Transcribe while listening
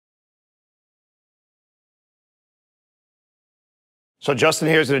So Justin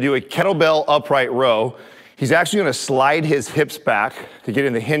here is gonna do a kettlebell upright row. He's actually gonna slide his hips back to get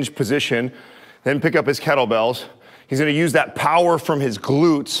in the hinge position, then pick up his kettlebells. He's gonna use that power from his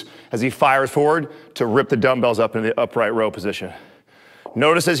glutes as he fires forward to rip the dumbbells up into the upright row position.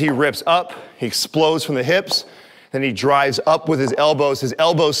 Notice as he rips up, he explodes from the hips, then he drives up with his elbows. His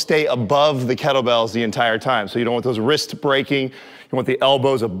elbows stay above the kettlebells the entire time. So you don't want those wrists breaking. You want the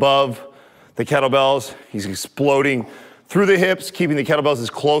elbows above the kettlebells. He's exploding through the hips, keeping the kettlebells as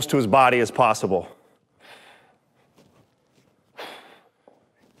close to his body as possible.